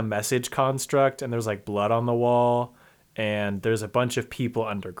she gets the message construct and there's like blood on the wall and there's a bunch of people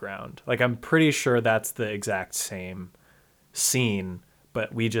underground. Like I'm pretty sure that's the exact same scene,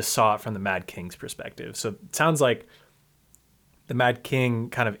 but we just saw it from the Mad King's perspective. So it sounds like the Mad King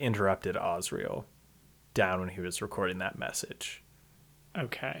kind of interrupted Osriel down when he was recording that message.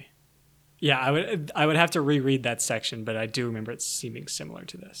 Okay. Yeah, I would have to reread that section, but I do remember it seeming similar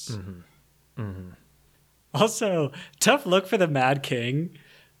to this. Mm-hmm. Mm-hmm. Also, tough look for the Mad King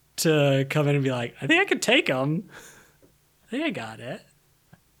to come in and be like, I think I could take him. I think I got it.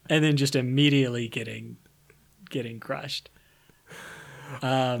 And then just immediately getting crushed.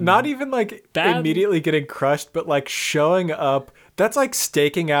 Not even like immediately getting crushed, but like showing up. That's like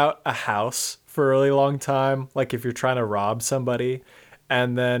staking out a house for a really long time. Like if you're trying to rob somebody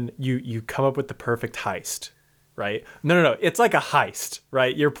and then you come up with the perfect heist, right? No. It's like a heist,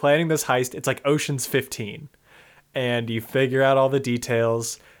 right? You're planning this heist. It's like Ocean's 15 and you figure out all the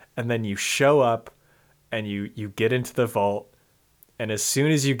details and then you show up and you get into the vault. And as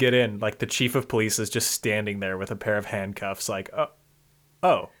soon as you get in, like the chief of police is just standing there with a pair of handcuffs like,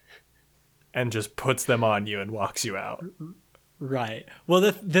 oh, and just puts them on you and walks you out. Right. Well,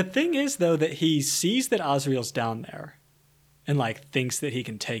 the thing is, though, that he sees that Osriel's down there and, like, thinks that he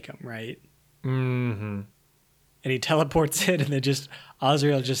can take him, right? Mm-hmm. And he teleports in, and then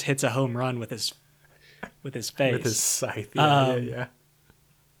Osriel just hits a home run with his face. With his scythe, yeah.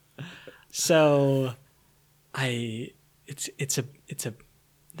 So, it's a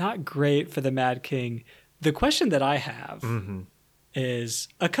not great for the Mad King. The question that I have is,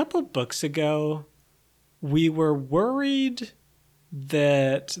 a couple books ago, we were worried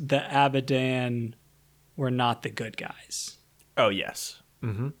that the Abadan were not the good guys. Oh, yes.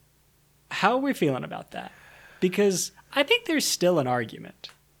 Mm-hmm. How are we feeling about that? Because I think there's still an argument.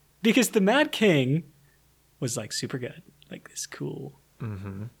 Because the Mad King was like super good. Like this cool.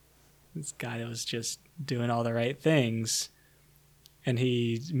 Mm-hmm. This guy that was just doing all the right things. And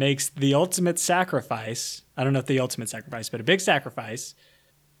he makes the ultimate sacrifice. I don't know if the ultimate sacrifice, but a big sacrifice.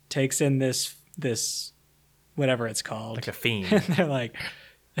 Takes in this whatever it's called. Like a fiend.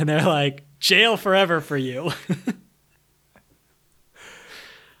 and they're like, jail forever for you.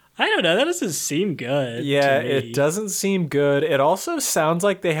 I don't know. That doesn't seem good. Yeah, it doesn't seem good. It also sounds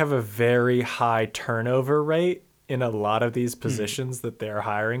like they have a very high turnover rate in a lot of these positions that they're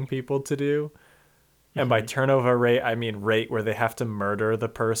hiring people to do. And by turnover rate, I mean rate where they have to murder the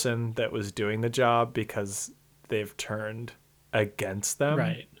person that was doing the job because they've turned against them.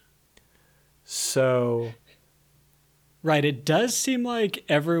 Right. So. Right. It does seem like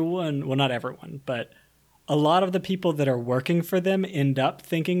everyone, well, not everyone, but a lot of the people that are working for them end up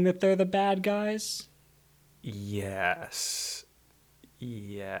thinking that they're the bad guys. Yes.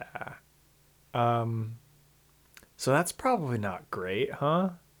 Yeah. So that's probably not great,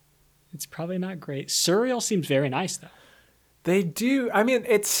 huh? It's probably not great. Suriel seems very nice, though. They do. I mean,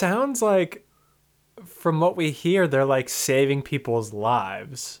 it sounds like, from what we hear, they're like saving people's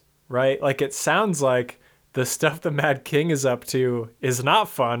lives, right? Like, it sounds like the stuff the Mad King is up to is not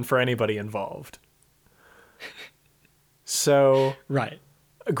fun for anybody involved. So, Right.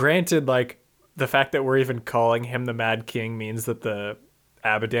 granted, like, the fact that we're even calling him the Mad King means that the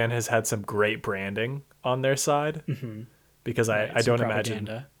Abadan has had some great branding on their side. Mm-hmm. Because Right, I some don't imagine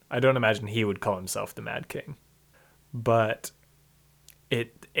propaganda. I don't imagine he would call himself the Mad King. But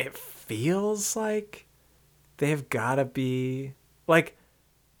it feels like they've got to be, like,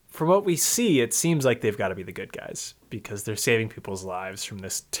 from what we see, it seems like they've got to be the good guys because they're saving people's lives from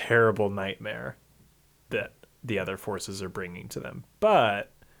this terrible nightmare that the other forces are bringing to them.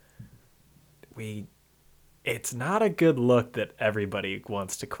 But it's not a good look that everybody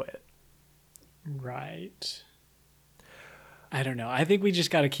wants to quit. Right. I don't know. I think we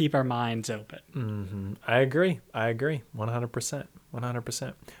just got to keep our minds open. Mm-hmm. I agree. 100%.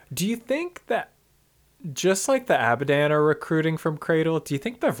 100%. Do you think that just like the Abadan are recruiting from Cradle, do you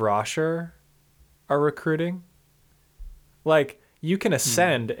think the Vrasher are recruiting? Like, you can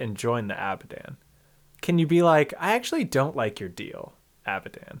ascend and join the Abadan. Can you be like, I actually don't like your deal,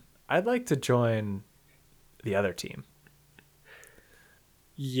 Abadan. I'd like to join the other team.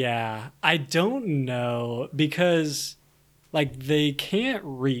 Yeah, I don't know because, like, they can't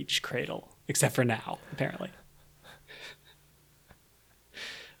reach Cradle except for now, apparently.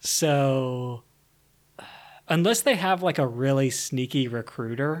 So, unless they have like a really sneaky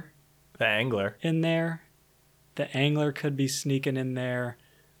recruiter The Angler. in there, the Angler could be sneaking in there,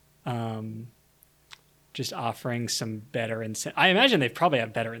 just offering some better incentives. I imagine they probably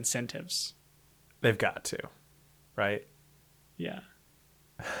have better incentives. They've got to, right? Yeah.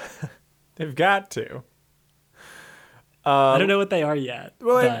 They've got to. I don't know what they are yet,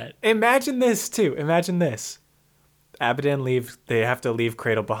 Well, but imagine this too. Imagine this. Abadan leave. They have to leave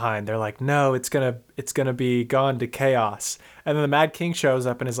Cradle behind. They're like, no, it's gonna be gone to chaos. And then the Mad King shows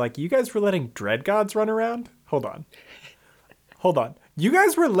up and is like, you guys were letting Dread Gods run around? Hold on. You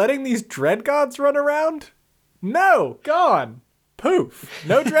guys were letting these Dread Gods run around? No, gone. Poof.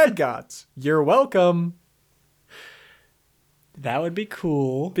 No Dread Gods. You're welcome. that would be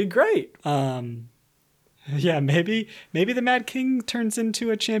cool. Be great. Yeah, maybe the Mad King turns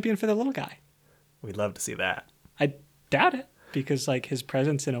into a champion for the little guy. We'd love to see that. I doubt it because like his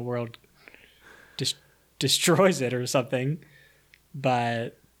presence in a world destroys it or something.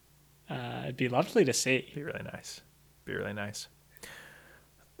 But it'd be lovely to see. Be really nice. Be really nice.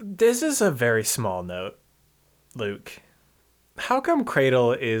 This is a very small note, Luke. How come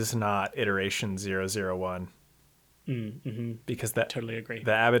Cradle is not iteration 001? Mm-hmm. Because that Totally agree.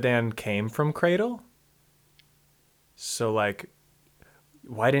 the Abadan came from Cradle. So, like,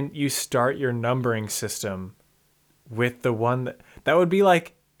 why didn't you start your numbering system with the one that would be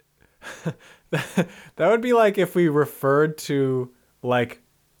like that would be like if we referred to like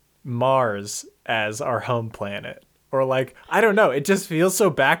Mars as our home planet, or like, I don't know, it just feels so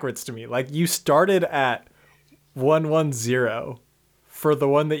backwards to me. Like, you started at 110 for the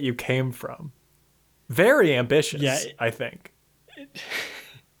one that you came from. Very ambitious, Yeah, I think.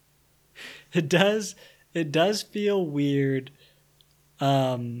 It does feel weird.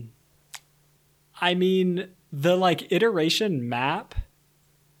 I mean, the like iteration map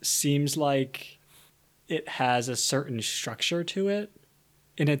seems like it has a certain structure to it,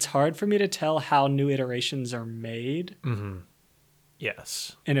 and it's hard for me to tell how new iterations are made. Mm-hmm.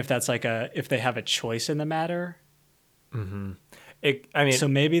 Yes. And if that's like if they have a choice in the matter. Mm-hmm. I mean, So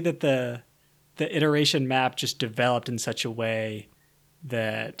maybe that the iteration map just developed in such a way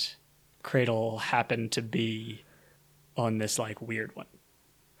that Cradle happened to be on this like weird one.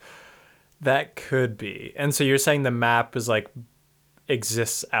 that could be. And so you're saying the map is like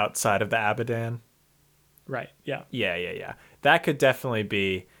exists outside of the Abadan? Right. Yeah. Yeah. That could definitely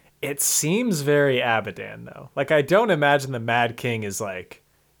be. It seems very Abadan though. Like, I don't imagine the Mad King is like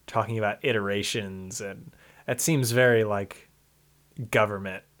talking about iterations, and it seems very like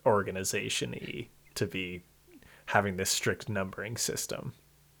government organization-y to be having this strict numbering system.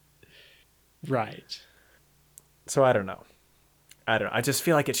 Right. So I don't know. I just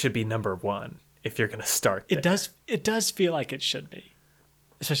feel like it should be number 1 if you're going to start there. It does feel like it should be.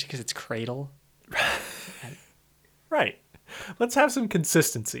 Especially because it's Cradle. Right. Let's have some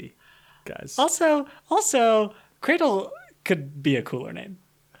consistency, guys. Also, Cradle could be a cooler name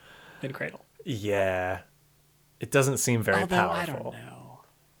than Cradle. Yeah. It doesn't seem very Although powerful. I don't know.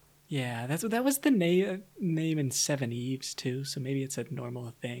 Yeah, that was the name in Seven Eves too. So maybe it's a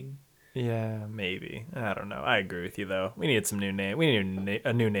normal thing. Yeah, maybe. I don't know. I agree with you though. We need some new name. We need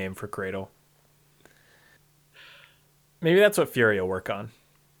a new name for Cradle. Maybe that's what Fury will work on.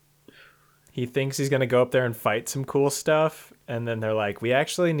 He thinks he's going to go up there and fight some cool stuff, and then they're like, we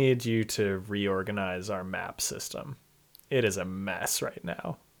actually need you to reorganize our map system. It is a mess right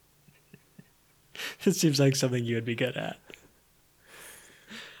now. It seems like something you would be good at.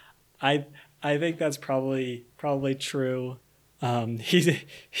 I think that's probably true.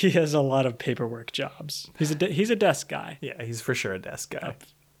 He has a lot of paperwork jobs. He's a desk guy. Yeah, he's for sure a desk guy.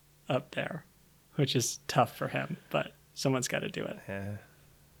 Up there, which is tough for him, but someone's got to do it. Yeah.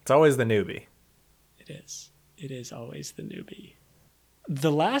 It's always the newbie. It is. It is always the newbie.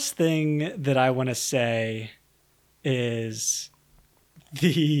 The last thing that I want to say is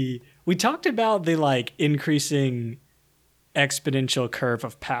we talked about the like increasing exponential curve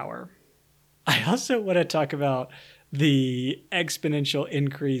of power. I also want to talk about the exponential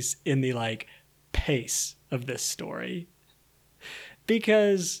increase in the like pace of this story.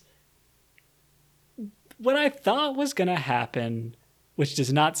 Because what I thought was going to happen, which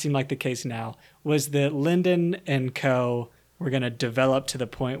does not seem like the case now, was that Lyndon and co were going to develop to the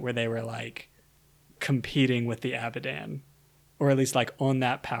point where they were like competing with the Abadan, or at least like on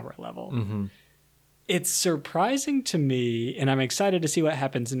that power level. Mm-hmm. It's surprising to me, and I'm excited to see what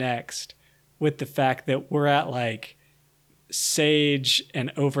happens next with the fact that we're at like Sage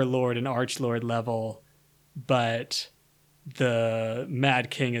and Overlord and Archlord level, but the Mad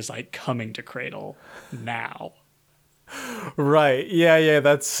King is like coming to Cradle now. Right. Yeah,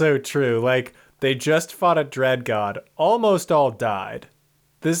 that's so true. Like, they just fought a Dread God, almost all died.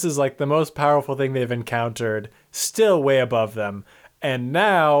 This is like the most powerful thing they've encountered, still way above them. And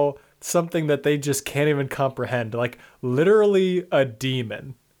now, something that they just can't even comprehend, like literally a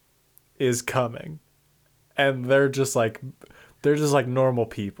demon is coming. And they're just like normal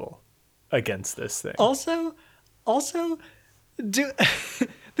people against this thing. Also,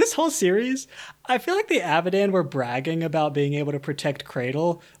 this whole series, I feel like the Abadan were bragging about being able to protect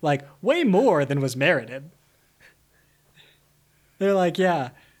Cradle like way more than was merited. They're like, yeah,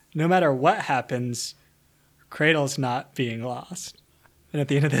 no matter what happens, Cradle's not being lost. And at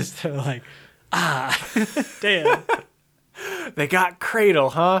the end of this, they're like, damn. They got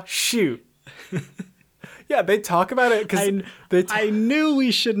Cradle, huh? Shoot. Yeah, they talk about it because I knew we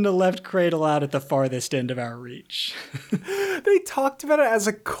shouldn't have left Cradle out at the farthest end of our reach. They talked about it as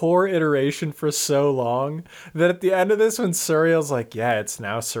a core iteration for so long that at the end of this, when Suriel's like, yeah, it's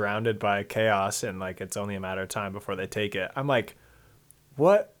now surrounded by chaos and like it's only a matter of time before they take it. I'm like,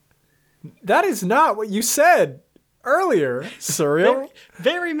 what? That is not what you said earlier, Suriel.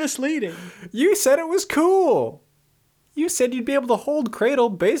 Very misleading. You said it was cool. You said you'd be able to hold Cradle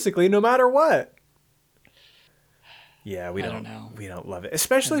basically no matter what. Yeah, we don't know. We don't love it,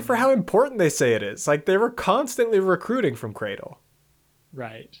 especially for how important they say it is. Like, they were constantly recruiting from Cradle.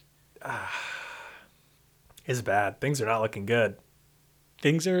 Right. It's bad. Things are not looking good.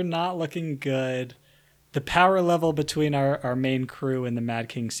 Things are not looking good. The power level between our main crew and the Mad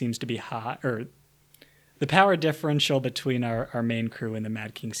King seems to be high, or the power differential between our main crew and the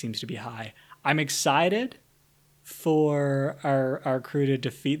Mad King seems to be high. I'm excited for our crew to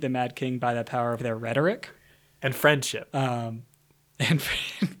defeat the Mad King by the power of their rhetoric. And friendship. And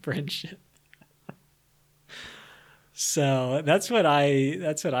friendship. So that's what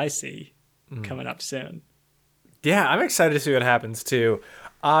I see coming up soon. Yeah, I'm excited to see what happens too.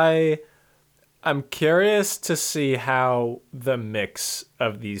 I'm curious to see how the mix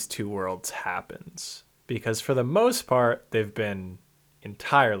of these two worlds happens. Because for the most part, they've been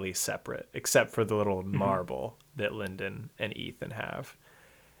entirely separate, except for the little marble that Lyndon and Ethan have.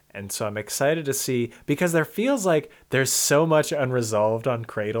 And so I'm excited to see, because there feels like there's so much unresolved on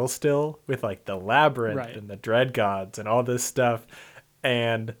Cradle still with like the Labyrinth and the Dread Gods and all this stuff.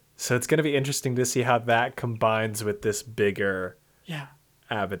 And so it's going to be interesting to see how that combines with this bigger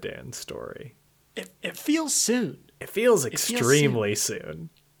Abadan story. It feels soon. It feels extremely soon.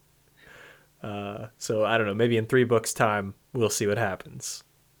 So I don't know, maybe in 3 books time, we'll see what happens.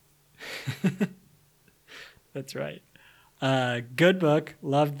 That's right. Good book.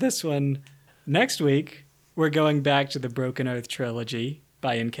 Loved this one. Next week, we're going back to the Broken Earth trilogy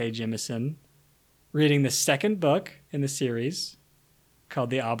by N.K. Jemisin, reading the second book in the series called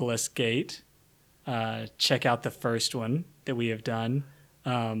The Obelisk Gate. Check out the first one that we have done.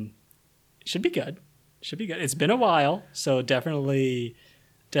 Should be good. It's been a while, so definitely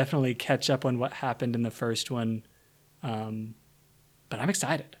catch up on what happened in the first one. But I'm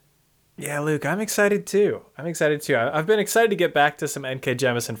excited. Yeah, Luke, I'm excited too. I've been excited to get back to some N.K.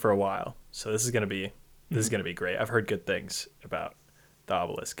 Jemisin for a while, so this is gonna be great. I've heard good things about the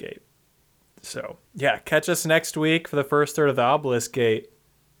Obelisk Gate. So yeah, catch us next week for the first third of the Obelisk Gate.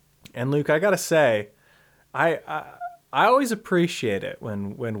 And Luke, I gotta say, I always appreciate it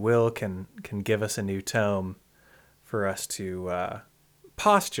when Will can give us a new tome for us to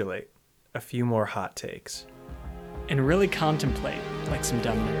postulate a few more hot takes And really contemplate like some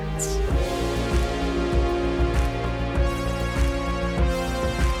dumb nerds.